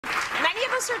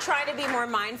us are trying to be more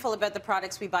mindful about the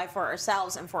products we buy for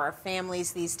ourselves and for our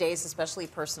families these days, especially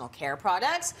personal care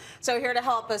products. So here to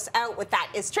help us out with that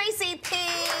is Tracy Peart.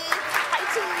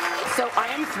 Hi, T. So I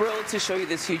am thrilled to show you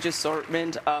this huge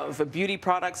assortment of beauty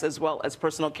products as well as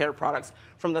personal care products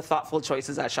from the thoughtful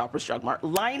choices at Shoppers Drug Mart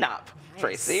lineup, Nice.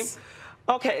 Tracy.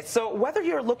 Okay, so whether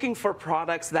you're looking for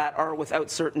products that are without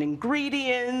certain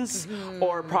ingredients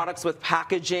or products with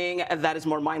packaging that is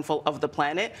more mindful of the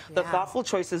planet, the thoughtful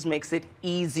choices makes it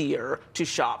easier to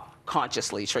shop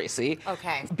consciously, Tracy.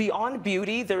 Okay. Beyond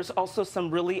beauty, there's also some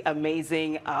really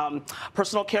amazing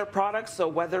personal care products. So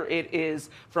whether it is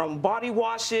from body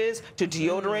washes to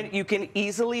deodorant, you can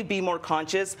easily be more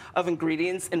conscious of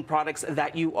ingredients in products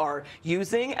that you are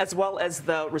using, as well as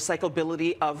the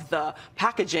recyclability of the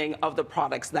packaging of the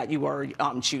products that you are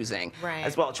choosing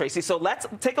as well, Tracy. So let's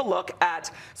take a look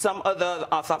at some of the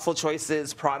thoughtful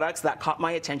choices products that caught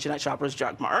my attention at Shoppers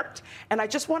Drug Mart. And I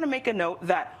just want to make a note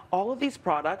that all of these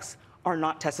products are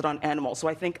not tested on animals. So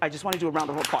I just want to do a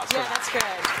round of applause for that. Yeah, that's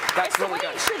good. That's it's really the way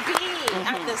good. it should be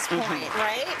at this point,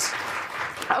 right?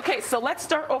 Okay, so let's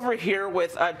start over here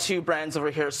with two brands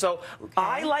over here. So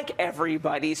I, like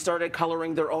everybody, started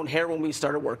coloring their own hair when we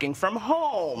started working from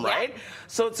home, right?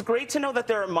 So it's great to know that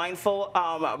there are mindful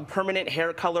permanent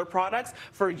hair color products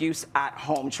for use at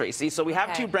home, Tracy. So we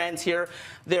have two brands here.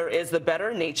 There is the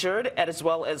Better Natured as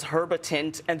well as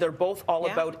Herbatint, and they're both all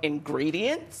about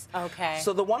ingredients. Okay.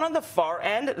 So the one on the far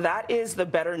end, that is the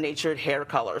Better Natured hair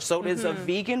color. So it is a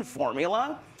vegan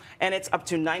formula, and it's up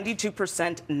to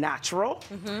 92% natural.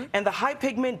 And the high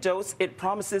pigment dose, it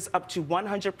promises up to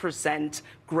 100%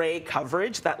 gray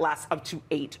coverage that lasts up to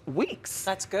 8 weeks.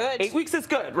 That's good. 8 weeks is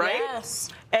good, right? Yes.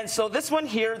 And so this one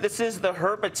here, this is the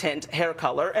Herbatint hair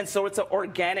color, and so it's an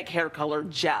organic hair color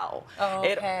gel.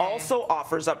 It also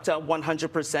offers up to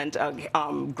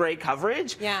 100% gray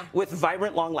coverage with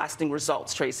vibrant, long-lasting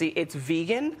results, Tracy. It's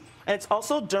vegan, and it's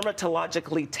also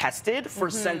dermatologically tested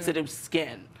for sensitive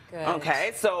skin. Good.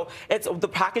 Okay, so the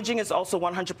packaging is also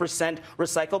 100%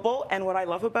 recyclable, and what I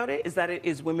love about it is that it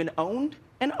is women-owned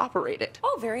and operated.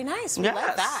 Oh, very nice. We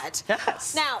love that.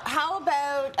 Yes. Now, how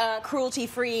about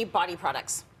cruelty-free body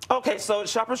products? Okay, so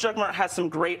Shoppers Drug Mart has some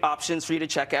great options for you to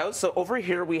check out. So over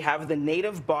here we have the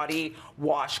Native Body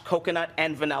Wash Coconut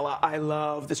and Vanilla. I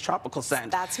love this tropical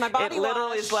scent. That's my body wash. It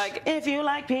literally is like, if you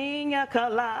like pina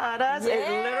coladas,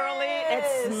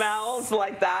 it smells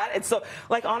like that. It's so,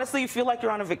 like, honestly, you feel like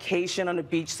you're on a vacation on a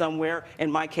beach somewhere. In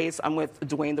my case, I'm with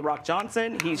Dwayne The Rock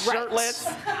Johnson. He's shirtless,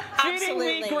 feeding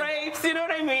me grapes. You know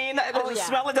what I mean? The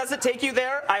smell, it doesn't take you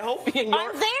there. I hope you're...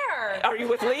 I'm there. Are you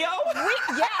with Leo?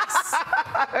 Yes.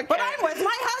 Okay. But I'm with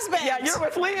my husband. Yeah, you're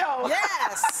with Leo.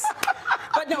 Yes.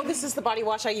 But no, this is the body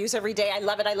wash I use every day. I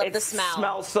love it. I love the smell. It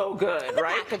smells so good, and the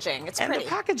right? packaging. It's pretty. pretty.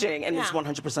 And the packaging, and it's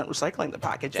 100% recycling the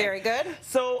packaging. Very good.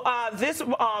 So this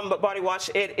body wash,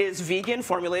 it is vegan,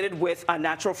 formulated with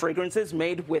natural fragrances,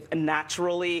 made with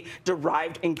naturally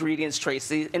derived ingredients,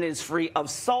 Tracy, and it is free of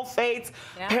sulfates,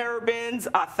 parabens,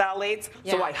 phthalates.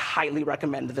 So I highly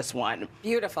recommend this one.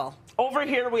 Beautiful. Over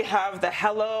here we have the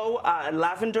Hello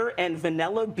Lavender and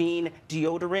Vanilla Bean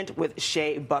Deodorant with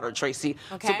Shea Butter, Tracy.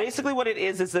 Okay. So basically what it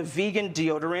is a vegan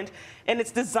deodorant, and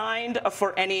it's designed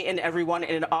for any and everyone,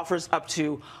 and it offers up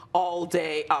to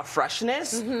all-day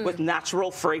freshness with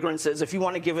natural fragrances. If you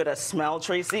want to give it a smell,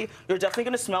 Tracy, you're definitely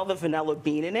going to smell the vanilla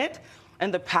bean in it.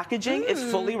 And the packaging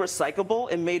is fully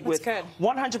recyclable and made with 100%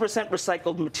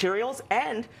 recycled materials,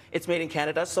 and it's made in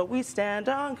Canada, so we stand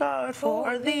on guard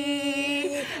for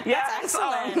thee. That's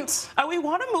excellent. We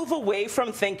want to move away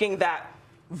from thinking that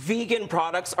vegan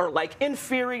products are like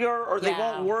inferior or they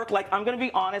won't work. Like, I'm going to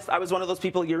be honest, I was one of those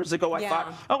people years ago. I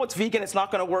thought, oh, it's vegan, it's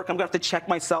not going to work. I'm going to have to check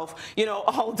myself, you know,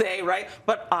 all day, right?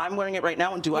 But I'm wearing it right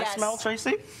now, and do I smell,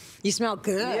 Tracy? You smell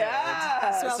good.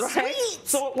 Yeah, smells sweet.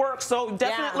 So it works. So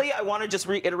definitely, I want to just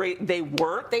reiterate, they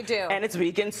work. They do. And it's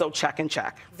vegan, so check and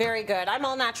check. Very good. I'm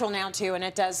all natural now too, and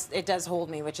it does hold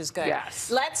me, which is good.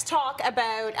 Yes. Let's talk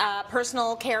about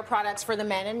personal care products for the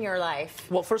men in your life.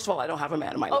 Well, first of all, I don't have a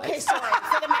man in my life. Okay, sorry,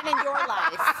 for the men in your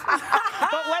life.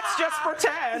 But let's just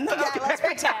pretend. Yeah, let's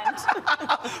pretend.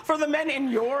 For the men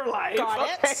in your life. Got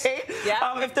it.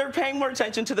 Yeah. If they're paying more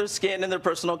attention to their skin and their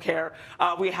personal care,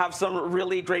 we have some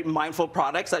really great mindful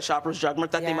products at Shoppers Drug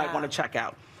Mart that they might want to check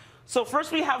out. So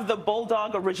first we have the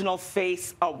Bulldog Original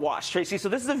Face Wash, Tracy. So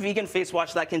this is a vegan face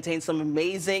wash that contains some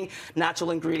amazing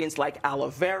natural ingredients like aloe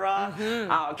vera,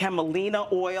 camelina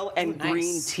oil, and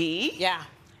green tea. Yeah.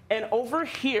 And over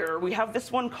here, we have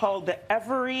this one called the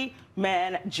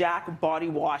Everyman Jack Body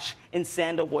Wash in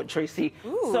Sandalwood, Tracy.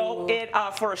 Ooh. So it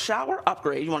for a shower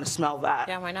upgrade, you want to smell that.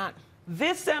 Yeah, why not?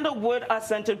 This sandalwood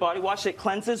scented body wash, it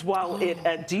cleanses while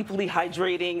it deeply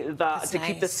hydrating to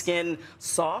keep the skin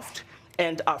soft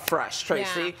and fresh,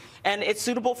 Tracy. Yeah. And it's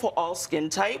suitable for all skin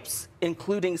types,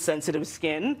 including sensitive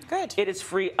skin. Good. It is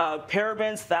free of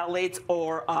parabens, phthalates,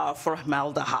 or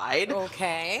formaldehyde.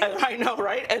 Okay. I know,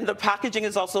 right? And the packaging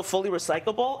is also fully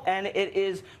recyclable, and it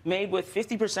is made with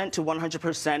 50% to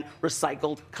 100%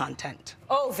 recycled content.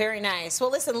 Oh, very nice.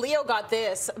 Well, listen, Leo got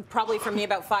this probably from me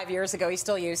about 5 years ago. He's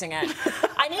still using it.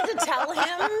 I need to tell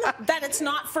him that it's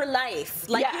not for life.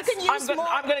 Like, yes, you can use more.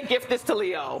 I'm going to gift this to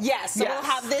Leo. Yes, so we'll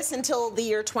have this until the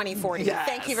year 2040. Yes.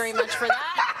 Thank you very much for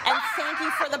that. And thank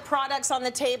you for the products on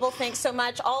the table. Thanks so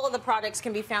much. All of the products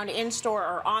can be found in store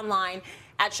or online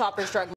at Shoppers Drug